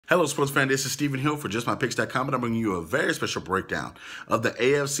Hello, sports fan. This is Stephen Hill for JustMyPicks.com, and I'm bringing you a very special breakdown of the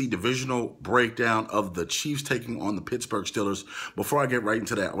AFC Divisional breakdown of the Chiefs taking on the Pittsburgh Steelers. Before I get right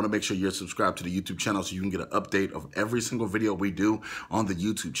into that, I want to make sure you're subscribed to the YouTube channel so you can get an update of every single video we do on the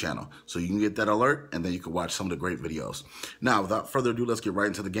YouTube channel. So you can get that alert, and then you can watch some of the great videos. Now, without further ado, let's get right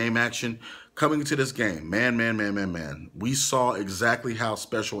into the game action. Coming into this game, man, we saw exactly how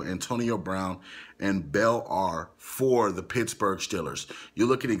special Antonio Brown and Bell are for the Pittsburgh Steelers. You're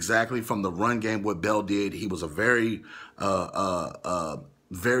looking exactly from the run game what Bell did. He was a very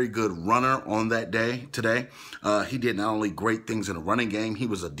good runner on that day today. He did not only great things in the running game, he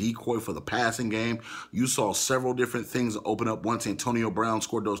was a decoy for the passing game. You saw several different things open up once Antonio Brown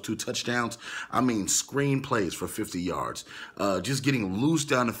scored those 2 touchdowns. I mean, screen plays for 50 yards, just getting loose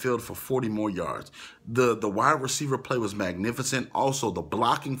down the field for 40 more yards. The wide receiver play was magnificent. Also, the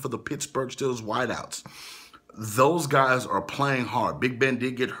blocking for the Pittsburgh Steelers wideouts. Those guys are playing hard. Big Ben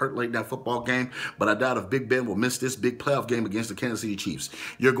did get hurt late in that football game, but I doubt if Big Ben will miss this big playoff game against the Kansas City Chiefs.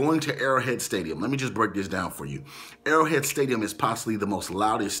 You're going to Arrowhead Stadium. Let me just break this down for you. Arrowhead Stadium is possibly the most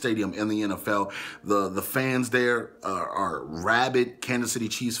loudest stadium in the NFL. The fans there are rabid Kansas City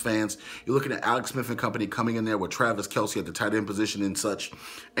Chiefs fans. You're looking at Alex Smith and company coming in there with Travis Kelce at the tight end position and such,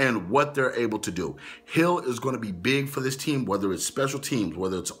 and what they're able to do. Hill is going to be big for this team, whether it's special teams,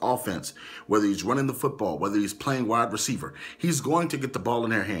 whether it's offense, whether he's running the football, whether he's playing wide receiver. He's going to get the ball in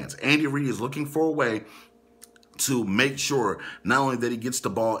their hands. Andy Reid is looking for a way to make sure not only that he gets the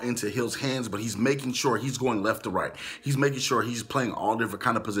ball into Hill's hands, but he's making sure he's going left to right. He's making sure he's playing all different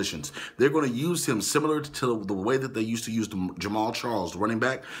kind of positions. They're going to use him similar to the way that they used to use Jamal Charles, the running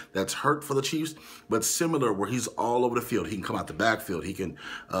back that's hurt for the Chiefs, but similar where he's all over the field. He can come out the backfield. He can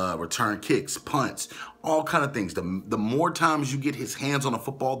return kicks, punts, all kind of things. The more times you get his hands on the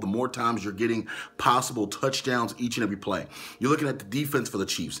football, the more times you're getting possible touchdowns each and every play. You're looking at the defense for the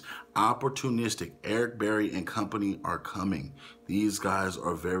Chiefs. Opportunistic. Eric Berry and company are coming. These guys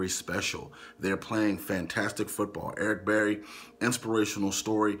are very special. They're playing fantastic football. Eric Berry, inspirational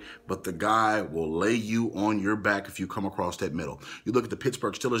story, but the guy will lay you on your back if you come across that middle. You look at the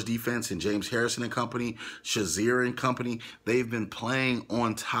Pittsburgh Steelers defense and James Harrison and company, Shazier and company, they've been playing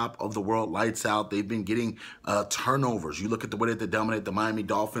on top of the world, lights out. They've been getting turnovers. You look at the way that they dominate the Miami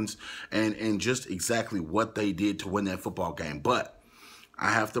Dolphins and just exactly what they did to win that football game. But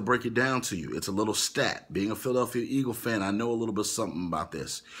I have to break it down to you. It's a little stat. Being a Philadelphia Eagle fan, I know a little bit something about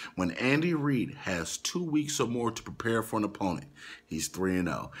this. When Andy Reid has 2 weeks or more to prepare for an opponent, he's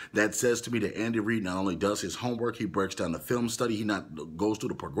 3-0. That says to me that Andy Reid not only does his homework, he breaks down the film study, he not goes through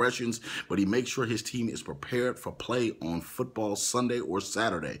the progressions, but he makes sure his team is prepared for play on football Sunday or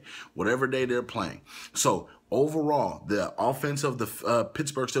Saturday, whatever day they're playing. So overall, the offense of the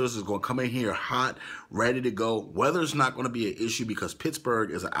Pittsburgh Steelers is going to come in here hot, ready to go. Weather's not going to be an issue because Pittsburgh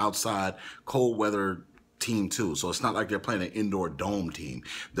is an outside, cold weather team too. So it's not like they're playing an indoor dome team.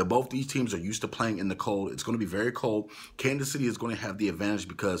 Both these teams are used to playing in the cold. It's going to be very cold. Kansas City is going to have the advantage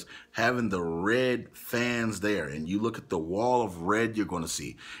because having the red fans there, and you look at the wall of red you're going to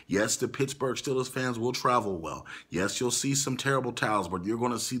see. Yes, the Pittsburgh Steelers fans will travel well. Yes, you'll see some terrible towels, but you're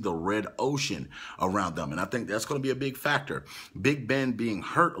going to see the red ocean around them. And I think that's going to be a big factor. Big Ben being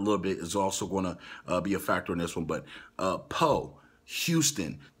hurt a little bit is also going to be a factor in this one. But Poe,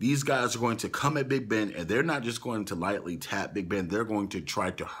 Houston, these guys are going to come at Big Ben, and they're not just going to lightly tap Big Ben. They're going to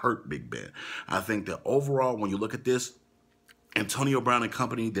try to hurt Big Ben. I think that overall, when you look at this, Antonio Brown and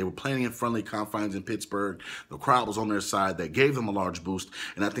company, they were playing in friendly confines in Pittsburgh. The crowd was on their side. That gave them a large boost.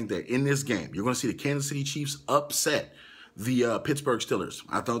 And I think that in this game, you're going to see the Kansas City Chiefs upset the Pittsburgh Steelers.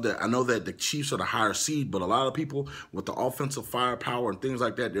 I know that the Chiefs are the higher seed, but a lot of people with the offensive firepower and things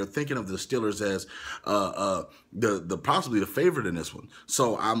like that, they're thinking of the Steelers as the possibly the favorite in this one.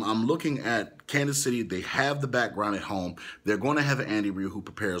 So I'm looking at Kansas City. They have the background at home. They're going to have an Andy Reid who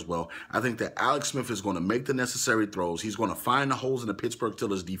prepares well. I think that Alex Smith is going to make the necessary throws. He's going to find the holes in the Pittsburgh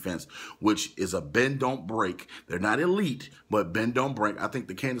Steelers defense, which is a bend don't break. They're not elite, but bend don't break. I think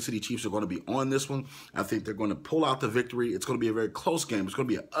the Kansas City Chiefs are going to be on this one. I think they're going to pull out the victory. It's going to be a very close game. It's going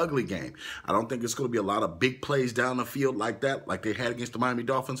to be an ugly game. I don't think it's going to be a lot of big plays down the field like that, like they had against the Miami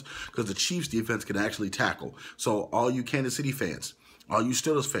Dolphins, because the Chiefs defense can actually tackle. So all you Kansas City fans, all you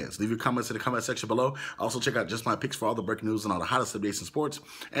Steelers fans, leave your comments in the comment section below. Also, check out Just My Picks for all the breaking news and all the hottest updates in sports.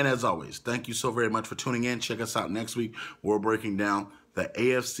 And as always, thank you so very much for tuning in. Check us out next week. We're breaking down the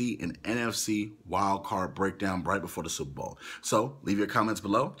AFC and NFC wild card breakdown right before the Super Bowl. So leave your comments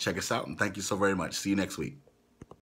below. Check us out, and thank you so very much. See you next week.